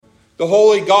The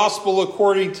Holy Gospel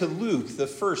according to Luke, the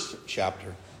first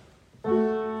chapter.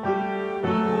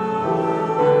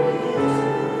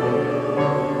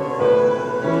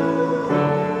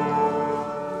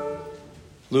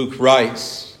 Luke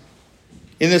writes,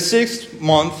 "In the 6th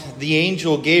month, the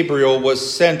angel Gabriel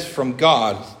was sent from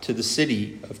God to the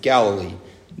city of Galilee,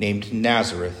 named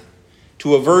Nazareth,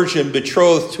 to a virgin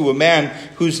betrothed to a man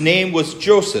whose name was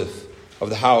Joseph,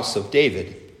 of the house of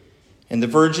David. And the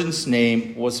virgin's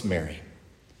name was Mary.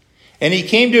 And he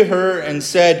came to her and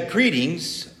said,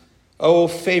 'Greetings, O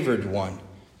favored one,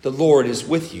 the Lord is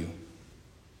with you.'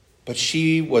 But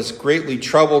she was greatly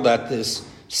troubled at this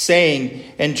saying,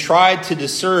 and tried to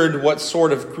discern what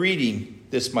sort of greeting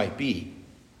this might be.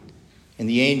 And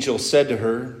the angel said to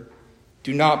her,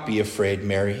 'Do not be afraid,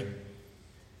 Mary,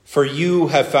 for you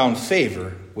have found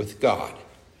favor with God.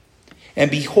 And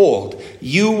behold,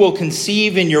 you will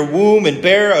conceive in your womb and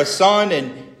bear a son,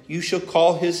 and you shall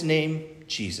call his name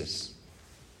Jesus.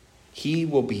 He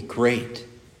will be great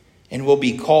and will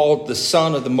be called the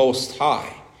Son of the Most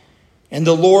High. And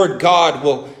the Lord God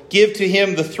will give to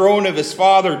him the throne of his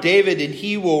father David, and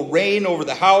he will reign over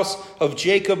the house of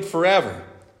Jacob forever.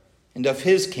 And of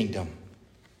his kingdom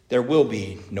there will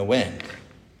be no end.'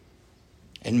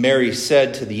 And Mary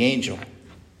said to the angel,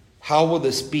 'How will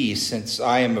this be, since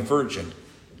I am a virgin?'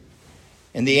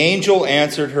 And the angel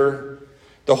answered her,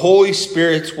 'The Holy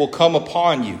Spirit will come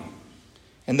upon you,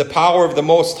 and the power of the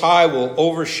Most High will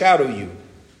overshadow you.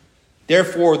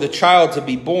 Therefore the child to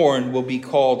be born will be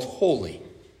called Holy,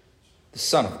 the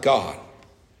Son of God.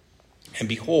 And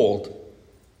behold,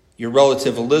 your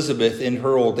relative Elizabeth in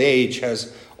her old age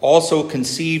has also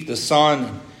conceived a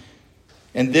son,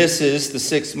 and this is the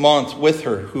 6th month with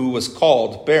her who was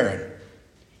called barren.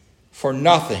 For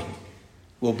nothing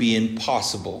will be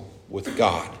impossible with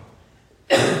God.'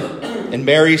 And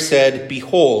Mary said,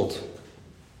 'Behold,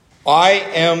 I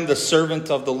am the servant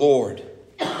of the Lord.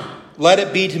 Let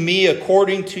it be to me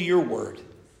according to your word.'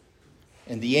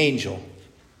 And the angel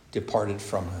departed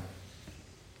from her."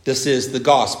 This is the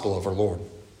gospel of our Lord.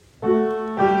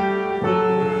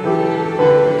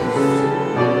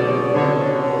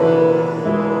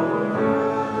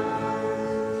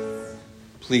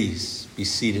 Please be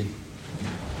seated.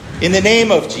 In the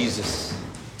name of Jesus,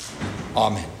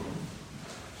 amen.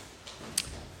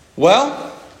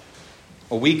 Well,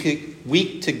 a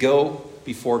week to go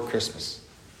before Christmas.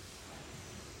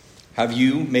 Have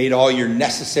you made all your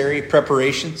necessary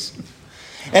preparations?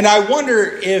 And I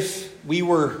wonder if we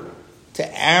were to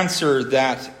answer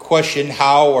that question,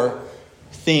 how are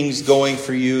things going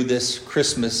for you this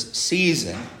Christmas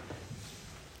season?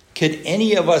 Could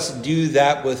any of us do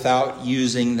that without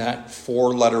using that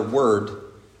 4-letter word,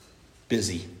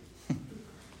 busy?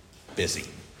 Busy.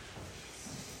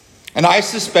 And I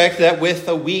suspect that with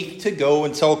a week to go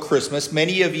until Christmas,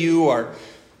 many of you are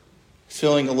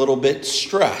feeling a little bit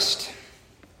stressed.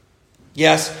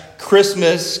 Yes,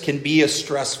 Christmas can be a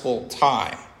stressful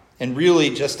time, and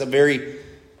really just a very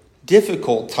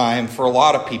difficult time for a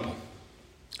lot of people.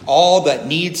 All that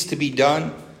needs to be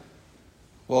done,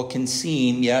 well, can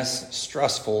seem, yes,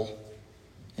 stressful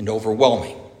and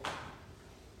overwhelming.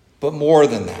 But more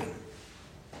than that,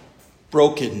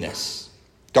 brokenness,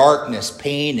 darkness,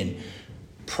 pain, and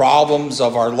problems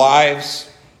of our lives,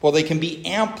 well, they can be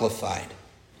amplified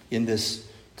in this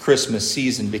Christmas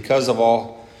season because of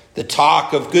all the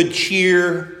talk of good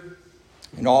cheer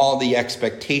and all the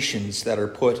expectations that are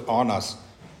put on us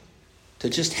to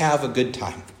just have a good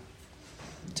time,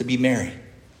 to be merry,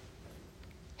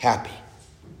 happy.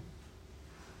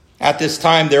 At this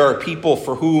time, there are people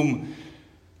for whom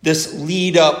this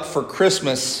lead up for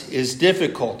Christmas is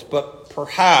difficult, but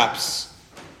perhaps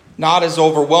not as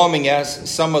overwhelming as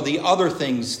some of the other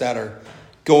things that are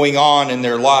going on in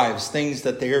their lives, things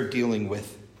that they are dealing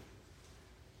with.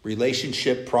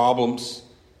 Relationship problems,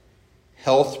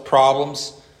 health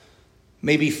problems,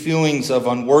 maybe feelings of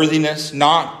unworthiness,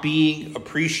 not being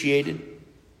appreciated.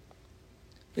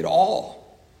 It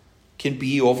all can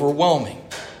be overwhelming.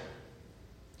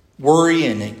 Worry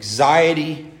and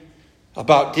anxiety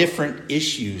about different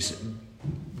issues,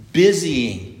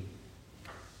 busying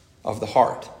of the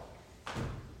heart.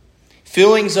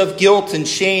 Feelings of guilt and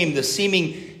shame, the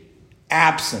seeming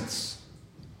absence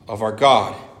of our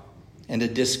God, and a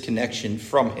disconnection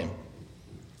from him.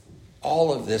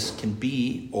 All of this can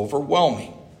be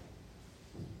overwhelming.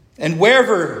 And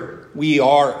wherever we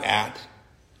are at,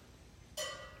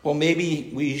 well, maybe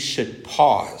we should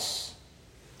pause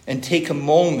and take a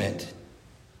moment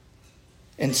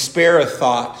and spare a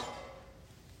thought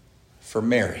for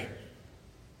Mary.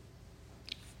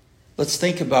 Let's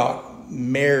think about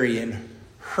Mary and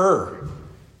her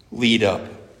lead up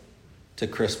to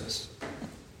Christmas.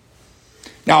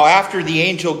 Now, after the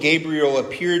angel Gabriel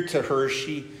appeared to her,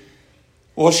 she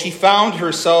found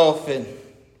herself in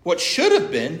what should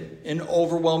have been an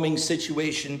overwhelming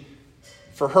situation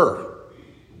for her.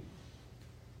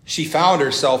 She found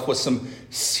herself with some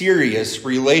serious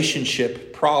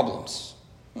relationship problems,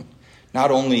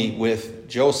 not only with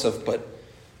Joseph, but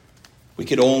we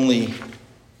could only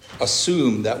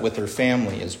assume that with her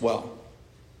family as well.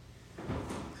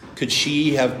 Could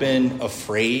she have been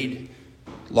afraid,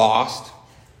 lost,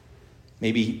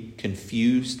 maybe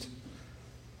confused?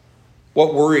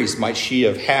 What worries might she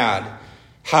have had?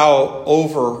 How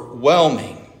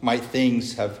overwhelming might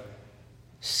things have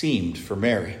seemed for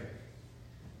Mary?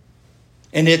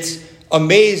 And it's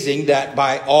amazing that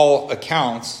by all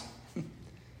accounts,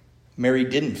 Mary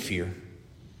didn't fear.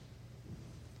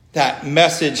 That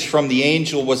message from the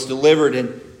angel was delivered,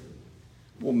 and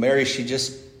Mary, she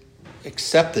just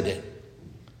accepted it.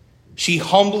 She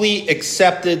humbly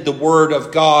accepted the word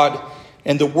of God,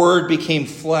 and the word became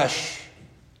flesh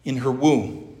in her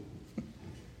womb.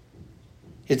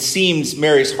 It seems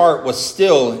Mary's heart was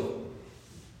still, and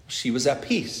she was at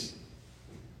peace.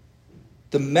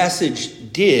 The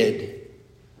message did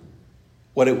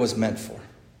what it was meant for.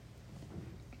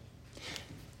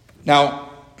 Now,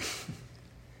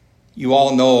 you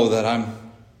all know that I'm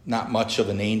not much of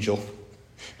an angel.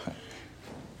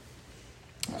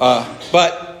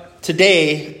 But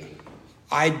today,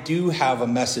 I do have a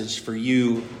message for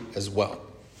you as well.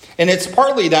 And it's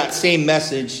partly that same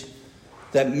message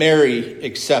that Mary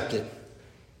accepted.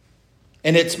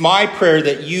 And it's my prayer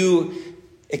that you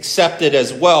accept it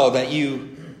as well, that you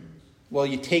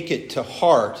take it to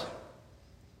heart,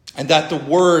 and that the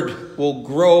word will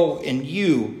grow in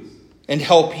you and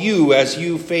help you as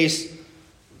you face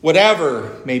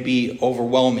whatever may be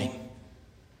overwhelming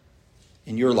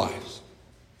in your lives.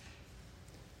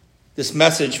 This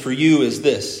message for you is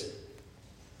this: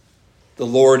 the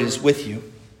Lord is with you.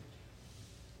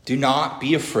 Do not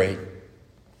be afraid.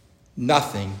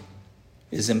 Nothing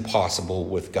is impossible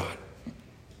with God.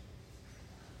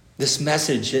 This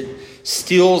message, it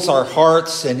steals our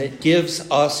hearts and it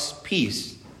gives us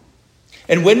peace.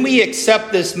 And when we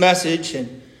accept this message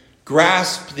and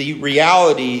grasp the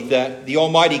reality that the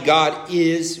Almighty God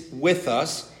is with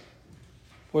us,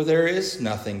 there is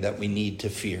nothing that we need to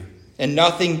fear. And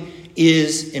nothing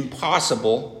is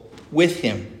impossible with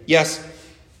him. Yes,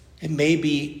 it may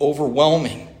be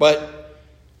overwhelming, but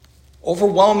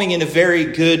overwhelming in a very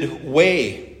good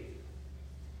way.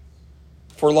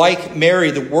 For like Mary,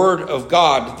 the Word of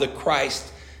God, the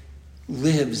Christ,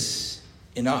 lives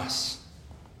in us.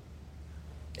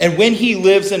 And when he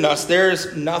lives in us, there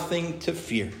is nothing to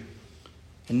fear,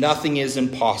 and nothing is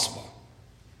impossible.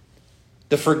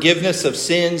 The forgiveness of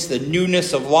sins, the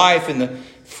newness of life, and the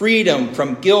freedom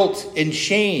from guilt and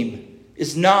shame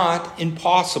is not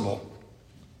impossible.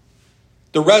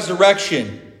 The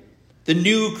resurrection, the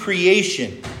new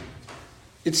creation,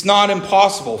 it's not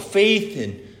impossible. Faith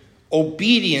and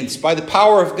obedience by the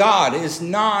power of God is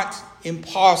not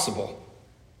impossible.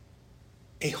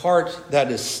 A heart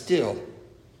that is still,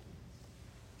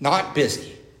 not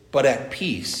busy, but at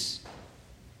peace,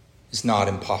 is not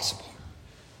impossible.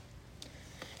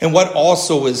 And what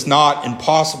also is not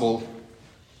impossible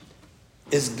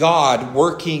is God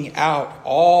working out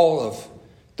all of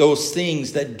those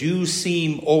things that do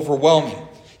seem overwhelming.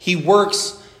 He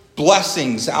works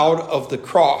blessings out of the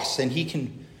cross, and he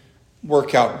can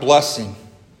work out blessing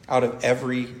out of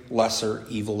every lesser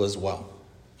evil as well.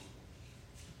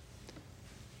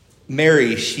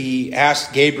 Mary, she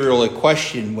asked Gabriel a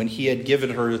question when he had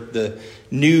given her the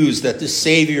news that the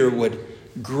Savior would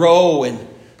grow and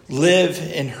live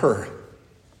in her.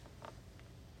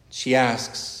 She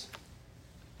asks,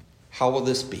 how will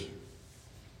this be?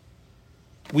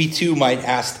 We too might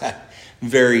ask that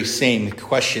very same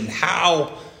question.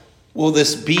 How will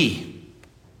this be?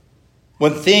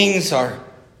 When things are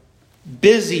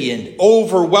busy and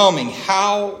overwhelming,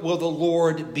 how will the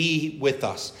Lord be with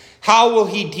us? How will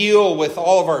he deal with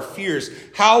all of our fears?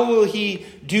 How will he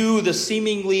do the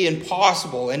seemingly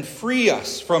impossible and free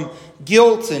us from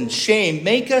guilt and shame,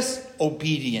 make us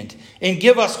obedient, and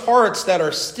give us hearts that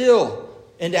are still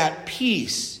and at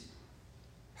peace?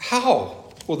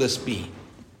 How will this be?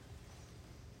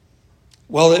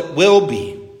 Well, it will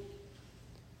be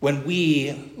when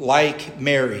we, like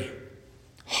Mary,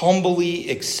 humbly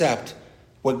accept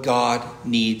what God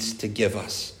needs to give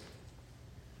us.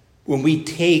 When we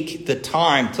take the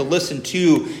time to listen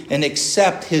to and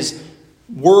accept his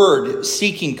word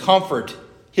seeking comfort,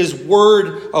 his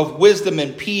word of wisdom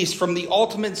and peace from the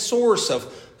ultimate source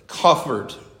of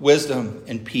comfort, wisdom,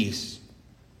 and peace.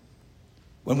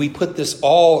 when we put this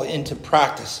all into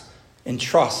practice and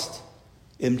trust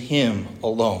in him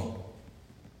alone.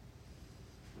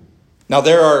 Now,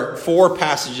 there are 4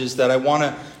 passages that I want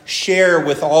to share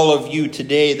with all of you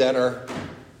today that are,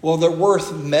 well, they're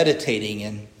worth meditating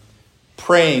and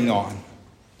praying on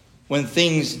when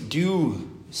things do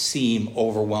seem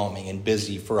overwhelming and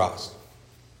busy for us.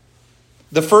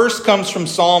 The first comes from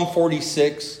Psalm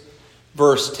 46,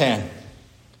 verse 10.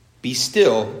 Be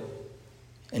still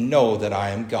and know that I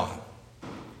am God.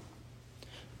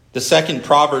 The second,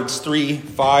 Proverbs 3,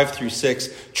 5 through 6.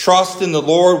 Trust in the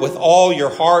Lord with all your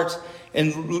heart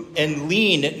and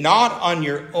lean not on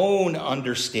your own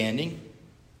understanding.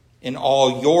 In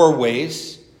all your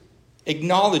ways,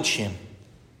 acknowledge him,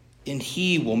 and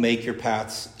he will make your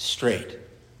paths straight.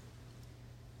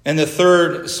 And the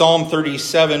third, Psalm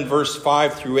 37, verse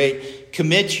 5 through 8.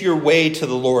 Commit your way to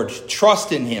the Lord.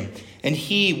 Trust in him, and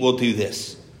he will do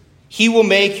this. He will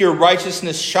make your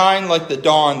righteousness shine like the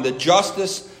dawn, the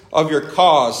justice of your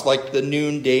cause like the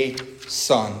noonday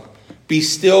sun. Be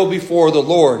still before the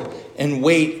Lord and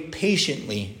wait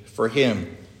patiently for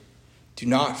him. Do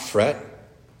not fret.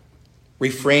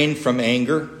 Refrain from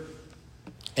anger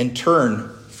and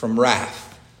turn from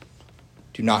wrath.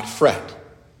 Do not fret.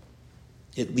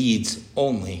 It leads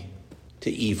only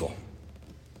to evil.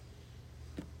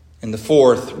 And the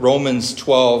fourth, Romans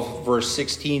 12, verse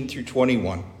 16 through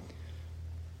 21.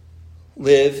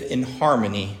 Live in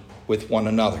harmony with one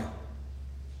another.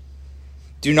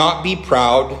 Do not be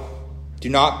proud. Do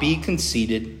not be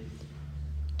conceited.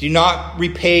 Do not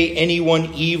repay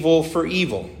anyone evil for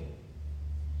evil.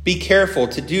 Be careful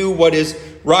to do what is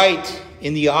right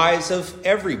in the eyes of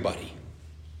everybody.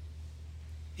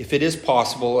 If it is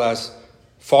possible, as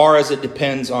far as it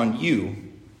depends on you,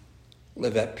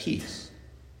 live at peace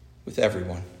with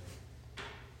everyone.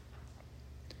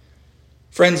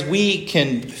 Friends, we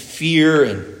can fear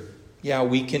and,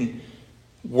 we can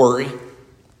worry.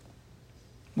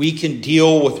 We can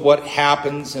deal with what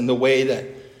happens in the way that,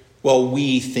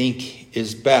 we think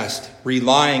is best,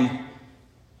 relying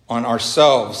on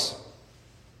ourselves.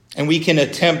 And we can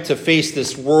attempt to face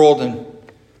this world and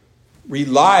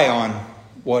rely on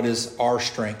what is our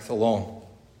strength alone.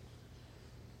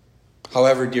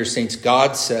 However, dear saints,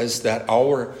 God says that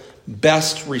our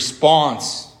best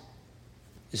response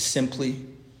is simply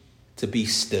to be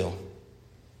still,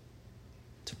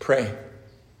 to pray,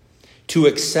 to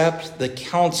accept the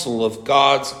counsel of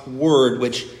God's word,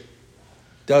 which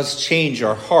does change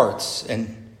our hearts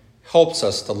and helps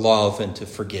us to love and to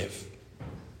forgive.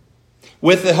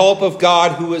 With the help of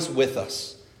God who is with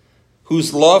us,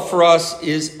 whose love for us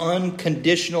is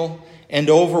unconditional and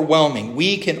overwhelming,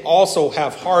 we can also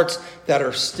have hearts that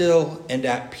are still and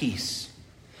at peace.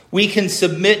 We can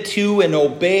submit to and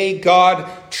obey God,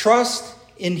 trust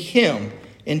in him,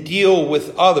 and deal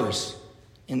with others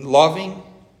in loving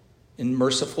and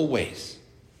merciful ways.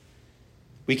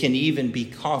 We can even be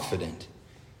confident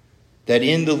that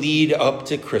in the lead up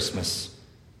to Christmas,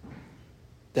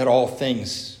 that all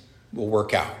things will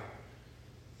work out.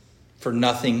 For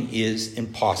nothing is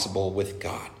impossible with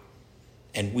God,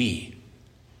 and we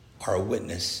are a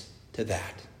witness to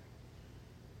that.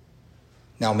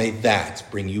 Now may that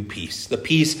bring you peace. The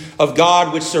peace of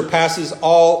God which surpasses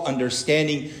all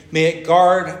understanding. May it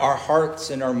guard our hearts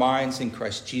and our minds in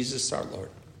Christ Jesus our Lord.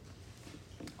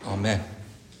 Amen.